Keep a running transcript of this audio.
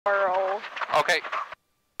go. Okay.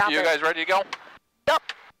 Stop You it. guys ready to go? Yup.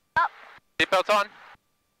 Seatbelts on?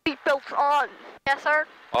 Seatbelts on. Yes, sir.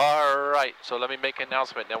 Alright, so let me make an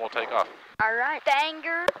announcement, then we'll take off. Alright.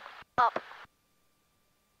 Danger up.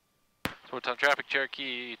 Smoketown traffic,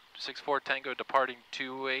 Cherokee 64 Tango departing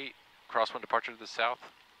 28, crosswind departure to the south,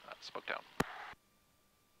 Smoketown.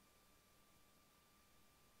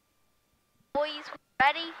 Boys,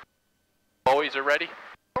 ready? Boys are ready?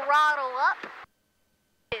 Throttle up.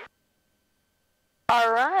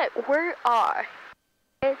 Alright, we are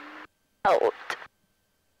out.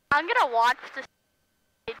 I'm gonna watch the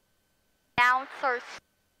announcers.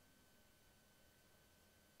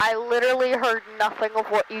 I literally heard nothing of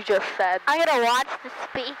what you just said. I'm gonna watch the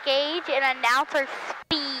speed gauge and announcer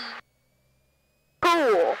speed.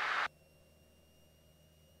 Cool.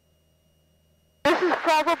 This is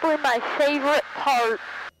probably my favorite part.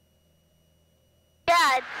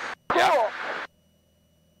 Yeah, it's cool. Yeah.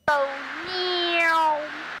 So, meow.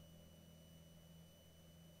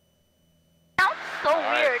 Sounds so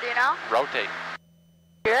weird, you know? Rotate.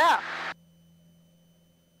 Yeah.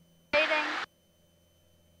 Rotating.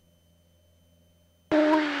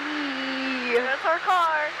 Whee. That's our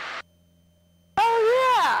car.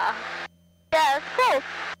 Oh, yeah. Yeah, it's cool.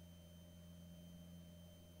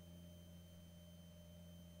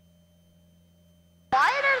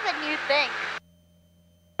 Quieter than you think.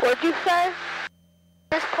 What'd you say?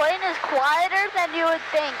 This plane is quieter than you would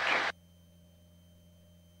think.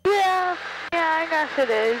 Yeah, I guess it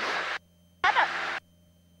is.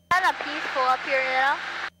 Kinda peaceful up here, you know?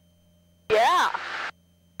 Yeah.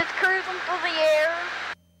 Just cruising through the air.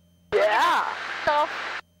 Yeah. Stuff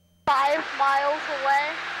 5 miles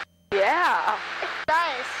away. Yeah. It's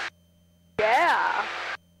nice. Yeah.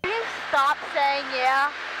 Can you stop saying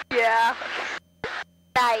yeah? Yeah.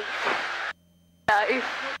 Nice. Nice.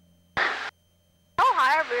 How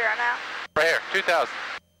high are we right now? Right here, 2,000.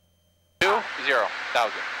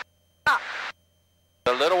 2,000. Oh.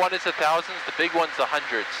 The little one is the thousands, the big one's the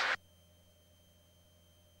hundreds.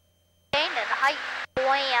 Gained in height.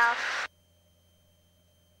 Yes.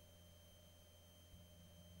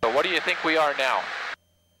 So what do you think we are now?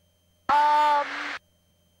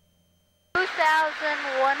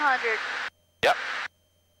 2,100. Yep.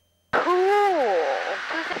 Cool.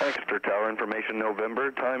 Lancaster Tower information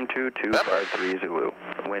November, time 2253 Zulu.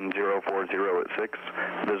 Wind 040 at 6,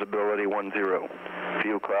 visibility 10.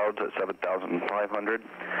 Few clouds at 7,500.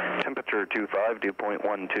 Temperature 25, dew point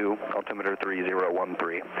 12, altimeter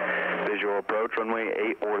 3013. Visual approach runway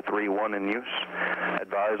 8 or 31 in use.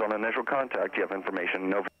 Advise on initial contact. You have information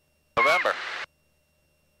November.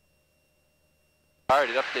 Alright,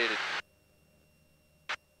 it updated.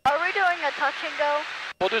 Are we doing a touch and go?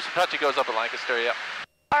 We'll do some touch and goes up at Lancaster, yep.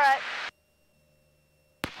 Alright.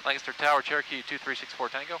 Lancaster Tower, Cherokee 2364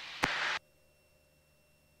 Tango.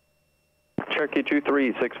 Cherokee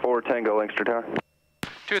 2364 Tango, Lancaster Tower.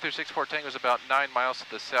 2364 Tango is about 9 miles to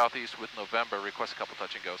the southeast with November. Request a couple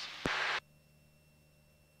touch and goes.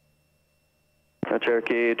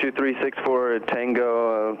 Cherokee 2364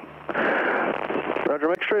 Tango. Roger,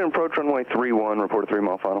 make straight and approach runway 31, report a 3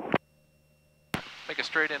 mile final. Make a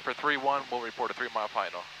straight in for 3-1, we'll report a 3 mile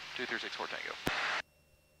final. 2364 Tango.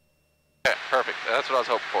 Okay, perfect. That's what I was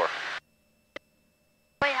hoping for.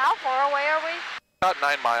 Wait, how far away are we? About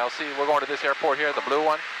 9 miles. See, we're going to this airport here, the blue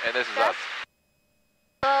one, and this is us.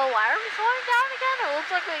 So why are we slowing down again? It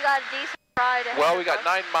looks like we got a decent ride ahead. Well, we got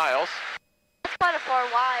 9 miles. That's quite a far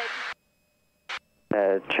wide.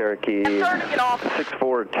 Cherokee I'm starting to get off.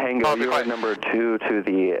 64 Tango, you are number 2 to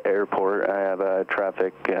the airport. I have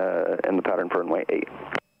traffic in the pattern for runway 8.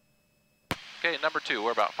 Okay, number 2,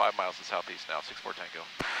 we're about 5 miles to southeast now, 64 Tango.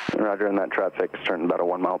 Roger, and that traffic's turning about a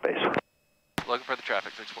 1 mile base. Looking for the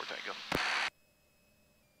traffic, 64 Tango.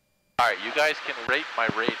 Alright, you guys can rate my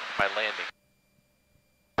landing.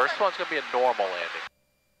 First one's going to be a normal landing.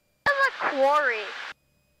 It's a quarry.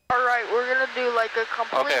 Alright, we're going to do like a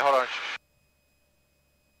complete... Okay, hold on.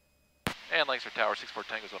 And Lancaster Tower, 64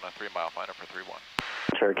 Tango's on a 3 mile final for 3-1.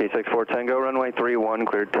 Cherokee 64 Tango, runway 31,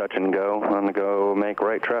 cleared touch and go. On the go, make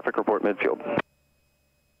right traffic, report midfield.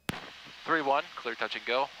 3-1, clear touch and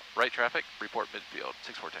go. Right traffic, report midfield,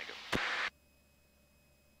 64 Tango.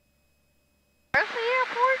 Where's the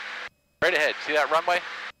airport? Right ahead, see that runway?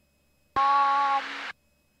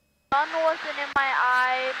 Sun wasn't in my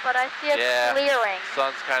eye, but I see a clearing.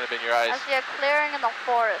 Sun's kind of in your eyes. I see a clearing in the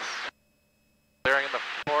forest. Clearing in the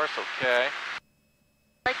forest, okay.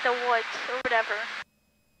 Like the woods, or whatever.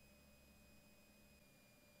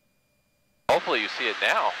 Hopefully you see it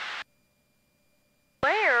now.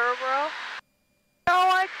 Where, bro? No,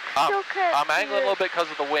 I still can't I'm see angling a little bit because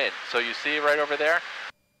of the wind. So you see right over there?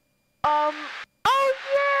 Oh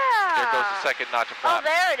yeah! There goes the second notch of flap. Oh,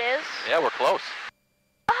 there it is. Yeah, we're close.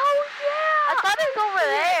 Oh yeah! I thought it was over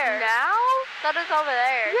there. Now? I thought it was over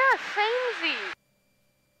there. Yeah, samesies.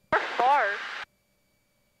 We're far.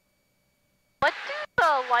 What do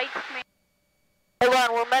the lights mean? Hold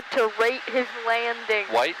on, we're meant to rate his landing.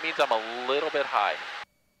 White means I'm a little bit high.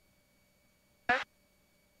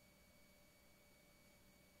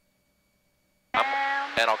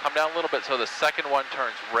 And I'll come down a little bit so the second one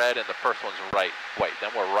turns red and the first one's white.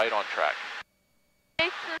 Then we're right on track.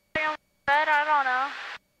 Red, I don't know.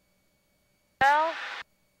 Well,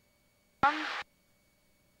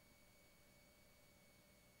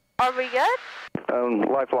 are we good?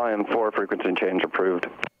 Lifeline 4 frequency change approved.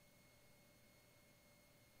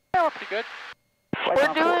 Yeah, we're pretty good.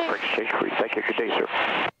 We're doing. Thank you. Good day, sir.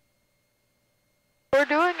 We're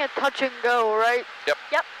doing a touch and go, right? Yep.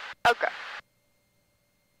 Yep. Okay.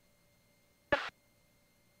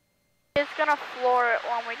 It's gonna floor it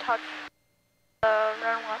when we touch the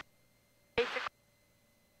runway. Basically.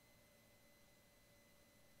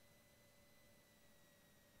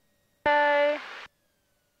 Okay.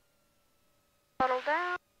 Settle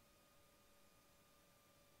down.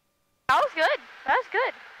 That was good. That was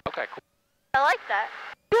good. Okay, cool. I like that.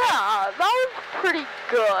 Yeah, that was pretty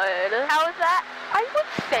good. How was that? I would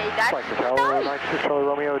say that's Piper Tower, nice. 96 Charlie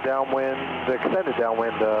Romeo, downwind, extended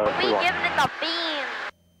downwind. We giving it the beans.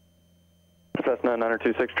 Cessna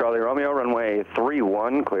 9026 Charlie Romeo, runway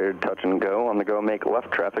 31, cleared touch and go. On the go, make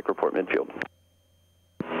left traffic, report midfield.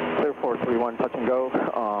 Clear 431, touch and go.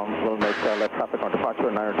 We'll make left traffic on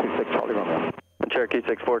departure, 9026 Charlie Romeo. Cherokee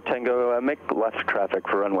 64 Tango, make left traffic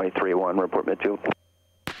for runway 31, report midfield.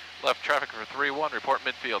 Left traffic for 3-1, report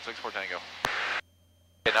midfield, 64 Tango.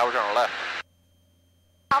 Okay, now we're turning left.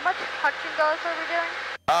 How much touch and goes are we doing?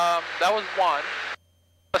 That was 1.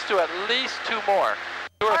 Let's do at least 2 more.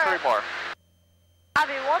 2 or 3 more. I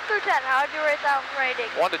mean, 1 through 10, how would you rate that rating?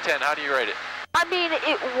 1 to 10, how do you rate it? I mean,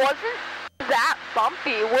 it wasn't that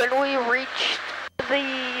bumpy when we reached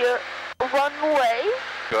the runway.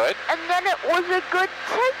 Good. And then it was a good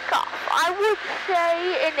takeoff. I would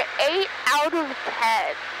say an 8 out of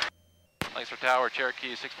 10. Lancaster Tower,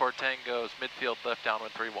 Cherokee 64 Tango's midfield left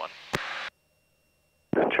downwind 3-1.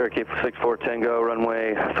 Cherokee 64 Tango,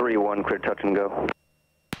 runway 31, clear touch and go.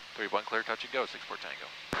 3-1 clear touch and go, 64 Tango.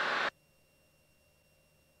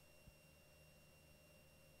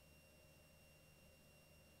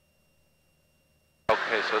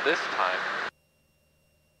 Okay, so this time,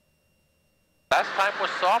 last time was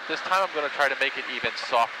soft, this time I'm going to try to make it even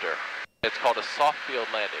softer. It's called a soft field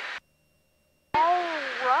landing.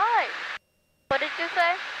 Alright. What did you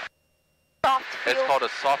say? Soft field. It's called a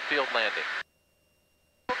soft field landing.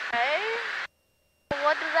 Okay.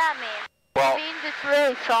 What does that mean? Well, It means it's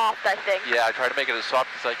really soft, I think. yeah, I try to make it as soft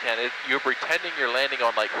as I can. You're pretending you're landing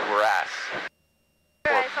on like grass.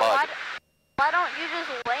 Okay, so mud. why don't you just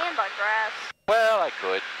land on grass? Well, I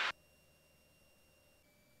could.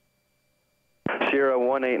 Sierra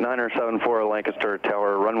 18974 Lancaster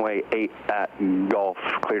Tower, runway 8 at Golf,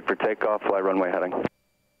 cleared for takeoff, fly runway heading.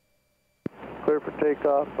 Clear for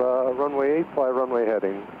takeoff, runway 8, fly runway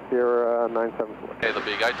heading, Sierra 974. Okay, there'll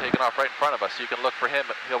be a guy taking off right in front of us. You can look for him.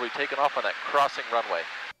 He'll be taking off on that crossing runway.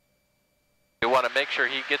 We want to make sure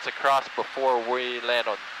he gets across before we land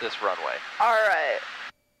on this runway. Alright.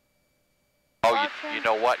 Oh, you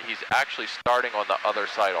know what? He's actually starting on the other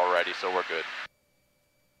side already, so we're good.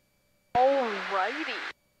 Alrighty.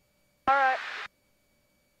 Alright.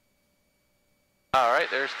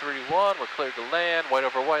 Alright, there's 3-1. We're cleared to land. White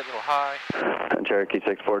over white, a little high. Cherokee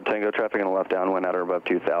 64 Tango, traffic on the left downwind at or above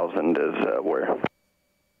 2000 is where?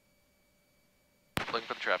 Looking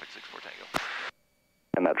for the traffic, 64 Tango.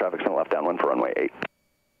 And that traffic's on the left downwind for runway 8.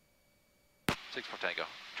 64 Tango.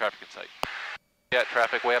 Traffic in sight. Yeah,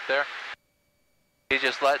 traffic way up there. He's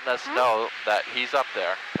just letting us know that he's up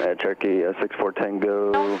there. Cherokee 64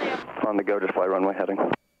 Tango, on the go, just fly runway heading.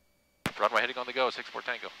 Runway heading on the go, 64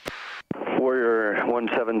 Tango. Warrior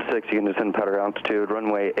 176, you can descend powder altitude,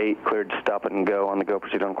 runway 8, cleared to stop it and go, on the go,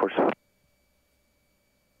 proceed on course.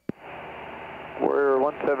 Warrior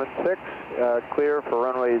 176, clear for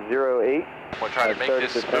runway 08. We're trying to make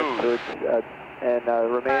this smooth. And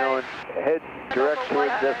remain on head direct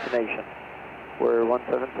towards destination. Warrior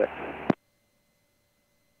 176.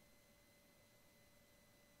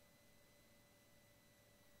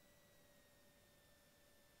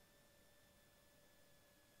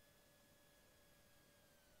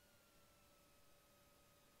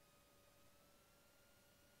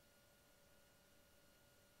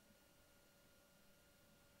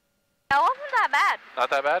 That wasn't that bad. Not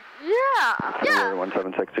that bad? Yeah. Warrior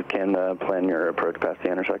 176, you can plan your approach past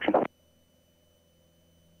the intersection.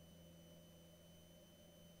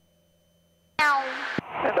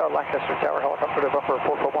 Lancaster Tower, helicopter to buffer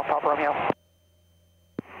 441 Papa Romeo.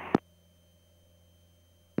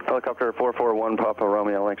 Helicopter 441 Papa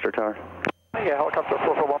Romeo, Lancaster Tower. Yeah, helicopter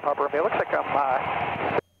 441 Papa Romeo. Looks like I'm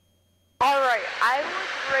Alright, I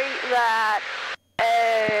would rate that a...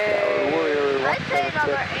 I'd say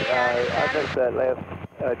another 8 out of 10. I missed that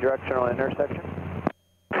last directional intersection.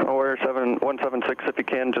 Warrior 176, if you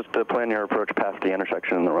can, just plan your approach past the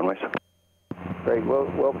intersection in the runways. Great,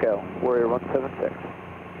 we'll go. Warrior 176.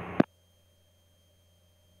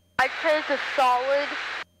 I'd say it's a solid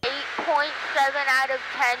 8.7 out of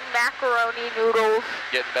 10 macaroni noodles.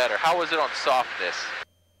 Getting better. How was it on softness?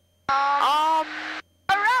 Around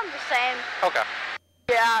the same. Okay.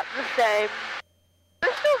 Yeah, the same.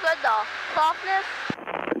 They're still good though. Softness.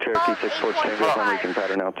 Cherokee 64 Tango on region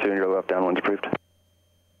pattern altitude, your left downwind's approved.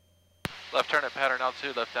 Left turn at pattern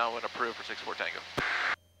altitude, left downwind approved for 64 Tango.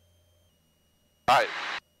 Alright.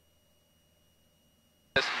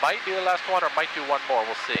 This might be the last one or might do one more,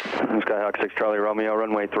 we'll see. Skyhawk 6 Charlie Romeo,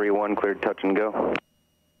 runway 31, cleared touch and go.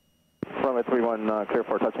 Runway 31, clear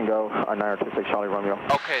for touch and go, 926 Charlie Romeo.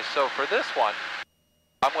 Okay, so for this one,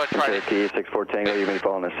 I'm going to try Cherokee 64 Tango, you may be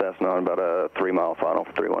following the Cessna on about a 3-mile final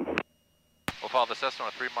for 3-1. We'll follow the Cessna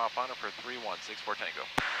on a 3-mile final for 3-1, 64 Tango.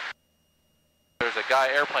 There's a guy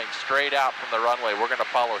airplane straight out from the runway. We're going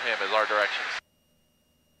to follow him as our directions.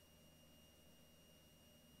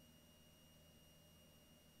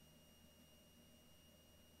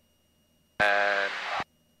 And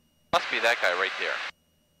must be that guy right there.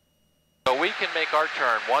 So we can make our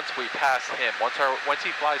turn once we pass him. Once he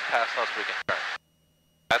flies past us, we can turn.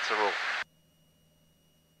 That's the rule.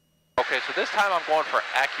 Okay, so this time I'm going for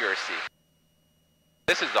accuracy.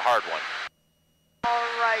 This is the hard one.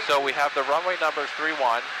 Alright. So we have the runway numbers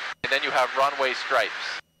 31, and then you have runway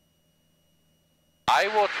stripes. I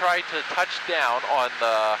will try to touch down on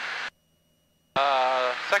the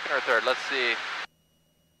second or third. Let's see.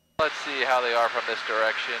 Let's see how they are from this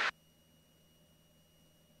direction.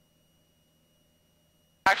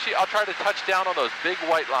 Actually, I'll try to touch down on those big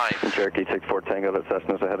white lines. Cherokee 64 Tango, that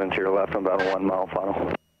Cessna's ahead and to your left on about a 1-mile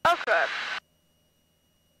final. Okay.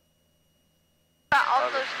 That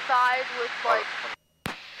other side with like...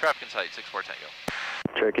 Traffic in sight, 64 Tango.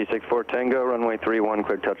 Cherokee 64 Tango, runway 31,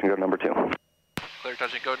 cleared touch and go number 2. Clear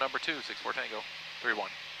touch and go number 2, 64 Tango, 3-1.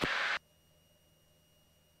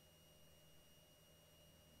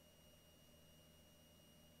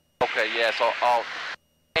 Okay, yes, I'll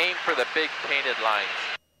aim for the big painted lines.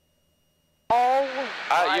 Oh,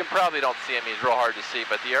 you probably don't see him, he's real hard to see,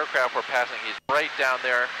 but the aircraft we're passing, he's right down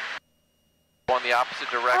there, going the opposite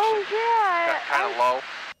direction. Oh, yeah. Kind of low.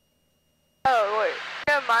 Oh, wait.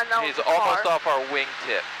 Never mind, that He's was a almost car. off our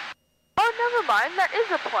wingtip. Oh, never mind, that is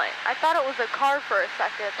a plane. I thought it was a car for a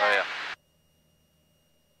second. Oh, yeah.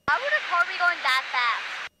 Why would a car be going that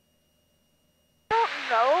fast? I don't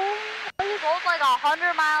know. It goes like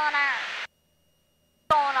 100 miles an hour.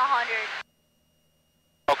 Going 100.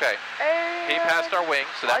 Okay, he passed our wing,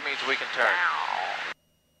 so that means we can turn.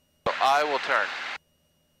 So I will turn.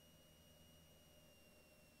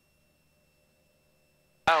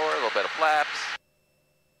 Power, a little bit of flaps.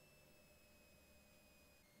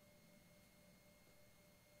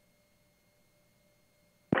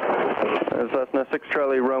 Cessna 6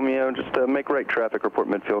 Charlie Romeo, just make right traffic, report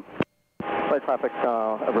midfield. Right traffic,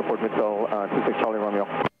 report midfield, 26 Charlie Romeo.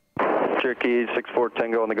 Cherokee 64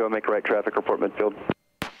 Tango on the go, make right traffic, report midfield.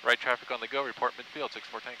 Right traffic on the go, report midfield,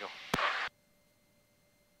 64 Tango.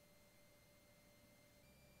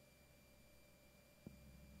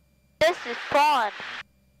 This is fun.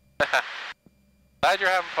 Glad you're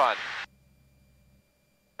having fun.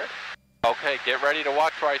 Okay, get ready to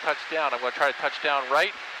watch where I touch down. I'm going to try to touch down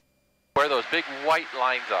right where those big white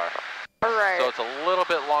lines are. Alright. So it's a little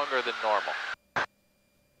bit longer than normal.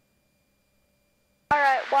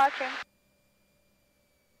 Alright, watching.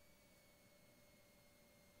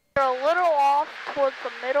 You're a little off towards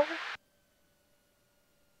the middle.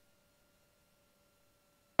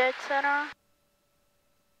 Dead center.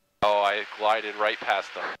 Oh, I glided right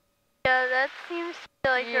past them. Yeah, that seems to be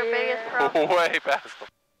like your biggest problem. Way past them.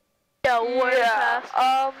 Yeah, way past.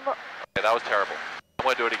 Yeah, that was terrible. I'm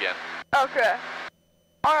going to do it again. Okay.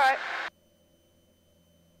 Alright.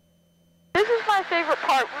 This is my favorite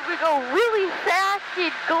part, where we go really fast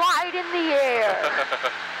and glide in the air.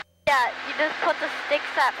 Yeah, you just put the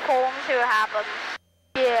sticks at full and see what happens.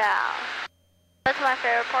 Yeah. That's my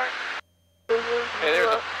favorite part. Hey, there's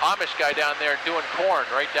an Amish guy down there doing corn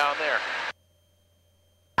right down there.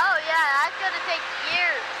 Oh yeah, that's gonna take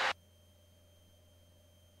years.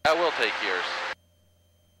 That will take years.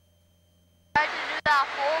 I had to do that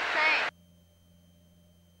whole thing.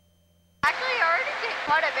 Actually, I already did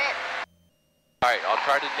quite a bit.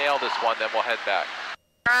 try to nail this one, then we'll head back.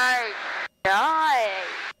 Alright. Nice.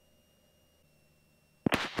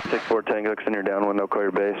 64 Tango, extend your downwind, no call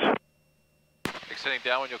your base. Extending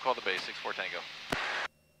downwind, you'll call the base, 64 Tango.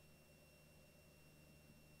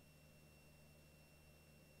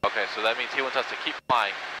 Okay, so that means he wants us to keep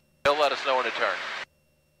flying. He'll let us know when to turn.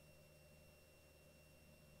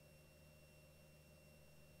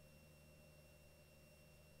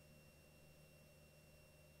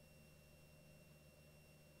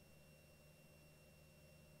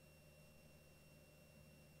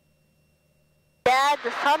 Dad,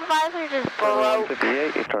 the sun visor just broke.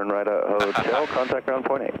 158, you turn right at hotel, contact ground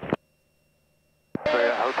point 8.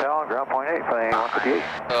 Hotel, ground point 8, flying 158.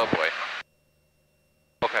 Oh boy.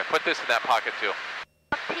 Okay, put this in that pocket too.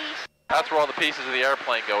 A piece. That's where all the pieces of the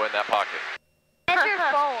airplane go, in that pocket. And your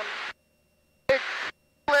phone. It's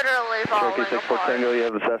literally falling Cherokee 64 apart. Tango, you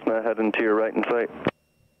have the Cessna heading to your right in sight.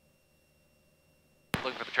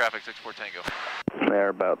 Looking for the traffic, 64 Tango. They're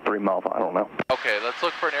about 3 miles, I don't know. Okay, let's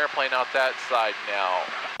look for an airplane out that side now.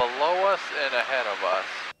 Below us and ahead of us.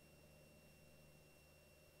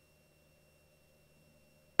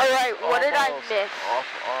 Alright, what did I Almost miss? Off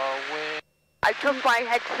our wing. I took my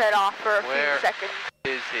headset off for a Where few seconds.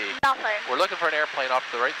 is he? Nothing. We're looking for an airplane off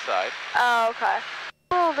to the right side. Oh, okay.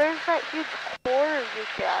 Oh, there's that huge core you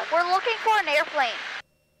can. We're looking for an airplane.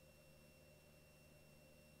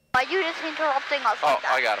 Why you just interrupting us Oh, like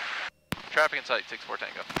that? I got him. Traffic in sight, 64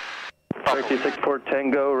 Tango. Cherokee 64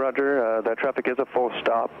 Tango, roger. That traffic is a full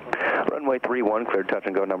stop. Runway 31, cleared touch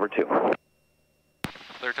and go number 2.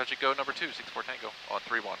 Clear touch and go number 2, 64 Tango on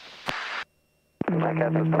 31.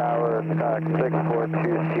 Lancaster Tower, Sky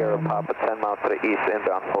 642 Sierra Papa, 10 miles to the east,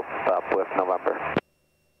 inbound full stop with November.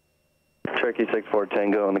 Cherokee 64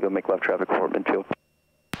 Tango, on the go make left traffic report midfield.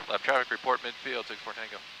 Left traffic report midfield, 64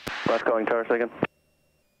 Tango. Last calling tower second.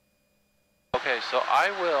 Okay, so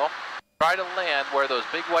I will try to land where those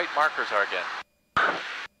big white markers are again.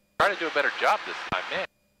 Try to do a better job this time, man.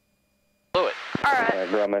 Blew it. Alright.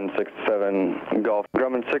 Grumman 67 Golf.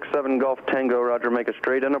 Grumman 67 Golf Tango, roger, make a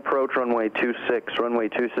straight and approach, runway 26. Runway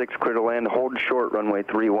 26, clear to land, hold short, runway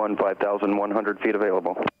 31, 5,100 feet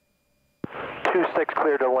available. 26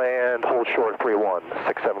 clear to land, hold short 31,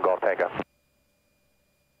 67 Golf Tango.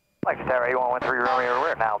 Lancaster Tower 8113 Romeo,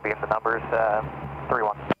 we're now beam the numbers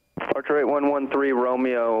 31. Archer 8113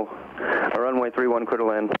 Romeo, runway 31, clear to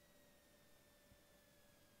land.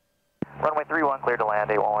 Runway 31 clear to land,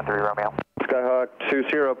 8113 Romeo. Skyhawk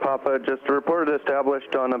 20 Papa, just reported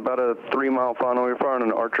established on about a 3-mile funnel. We're far on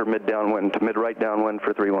an Archer mid downwind to mid right downwind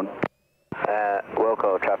for 31.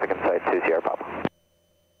 Wilco, traffic in sight 20 Papa.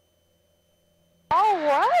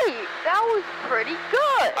 Alright, that was pretty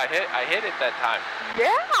good. I hit it that time.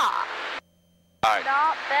 Yeah. Alright,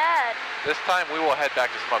 Not bad. this time we will head back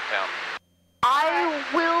to Smoketown. I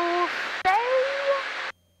will say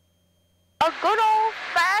a good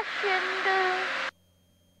old-fashioned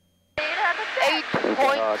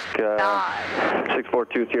 8.9.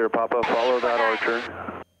 6420 Papa, follow that Archer.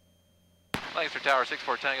 Lancaster Tower,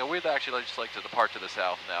 64 Tango. We'd actually just like to depart to the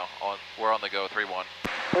south now. We're on the go, 3-1.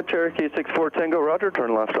 Cherokee 64 Tango, roger,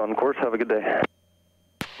 turn left on course, have a good day.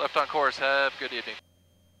 Left on course, have a good evening.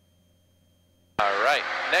 Alright,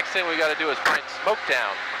 next thing we gotta do is find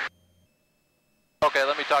Smoketown. Okay,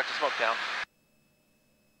 let me talk to Smoketown.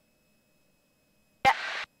 Yeah.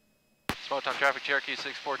 Smoketown traffic, Cherokee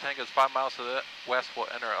 64 Tango is 5 miles to the west. We'll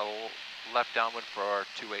enter a left downwind for our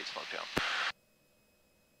 28 Smoketown.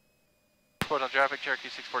 Smoketown traffic, Cherokee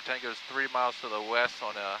 64 Tango is 3 miles to the west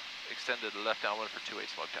on a extended left downwind for 28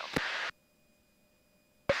 Smoketown.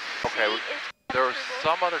 Okay, there was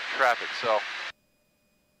some other traffic, so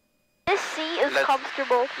This seat is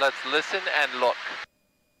comfortable. let's listen and look.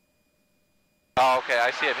 Oh, okay,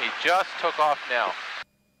 I see him. He just took off now.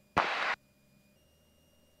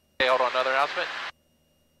 Okay, hold on, another announcement.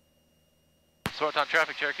 Smoketown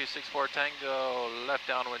traffic, Cherokee 64 Tango, left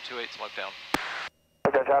downwind 28 Smoketown.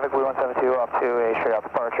 Okay, traffic, B172 off to a straight out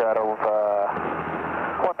departure out of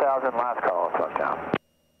 1000, last call, Smoketown.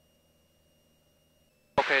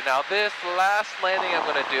 Okay, now this last landing I'm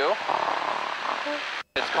going to do,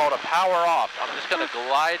 it's called a power off. I'm just going to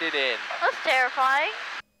glide it in. That's terrifying.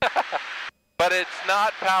 But it's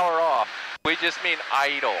not power off. We just mean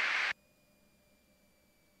idle.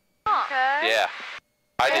 Okay. Yeah.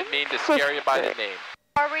 I didn't mean to scare you by the name.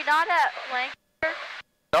 Are we not at Lancaster?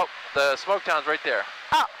 Nope, the Smoketown's right there.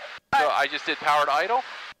 Oh. So I just did powered idle.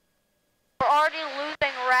 We're already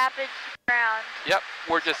losing rapid ground. Yep,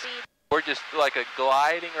 we're just like a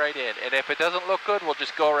gliding right in. And if it doesn't look good, we'll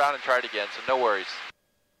just go around and try it again. So no worries.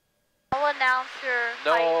 I'll announce your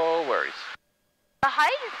height. No worries. The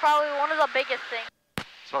height is probably one of the biggest things.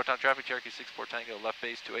 Smoketown traffic, Cherokee 64 Tango, left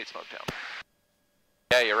base 28 Smoketown.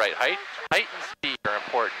 Yeah, you're right. Height and speed are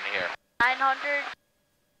important here. 900.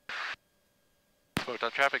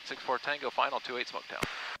 Smoketown traffic, 64 Tango, final 28 Smoketown.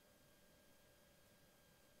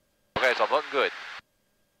 Okay, so I'm looking good.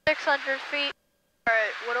 600 feet.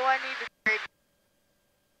 Alright, what do I need to trade?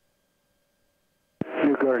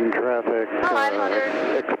 New Garden traffic,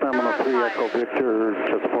 500. experimental 3 Echo Victor,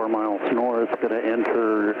 just 4 miles north, going to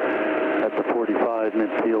enter at the 45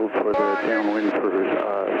 midfield for the downwind for 6,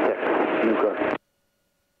 New Garden.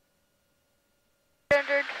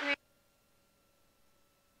 300 feet.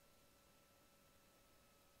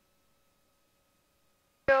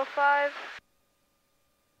 Go 5.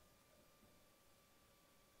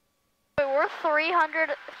 Wait, we're 300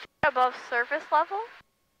 feet above surface level?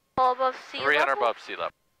 Well, above sea level? 300 above sea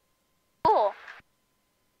level. Cool.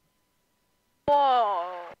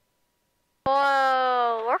 Whoa.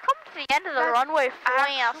 Whoa. We're coming to the end of the runway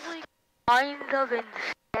fast. Kind of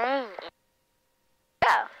insane.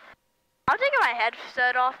 Yeah. I'm taking my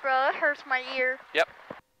headset off, bro. It hurts my ear. Yep.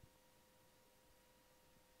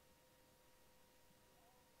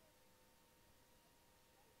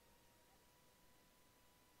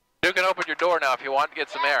 You can open your door now if you want to get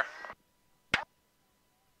some air.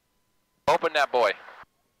 Open that boy.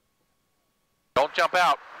 Don't jump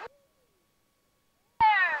out.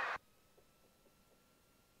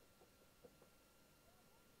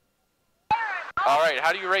 All right,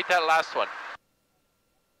 how do you rate that last one?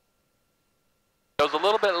 It was a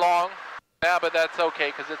little bit long. Yeah, but that's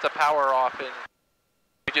okay because it's a power off and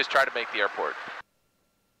we just try to make the airport.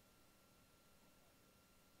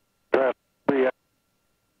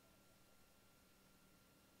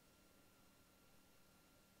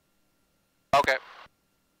 Okay.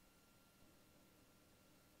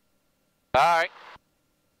 All right.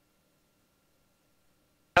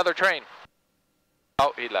 Another train.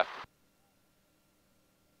 Oh, he left.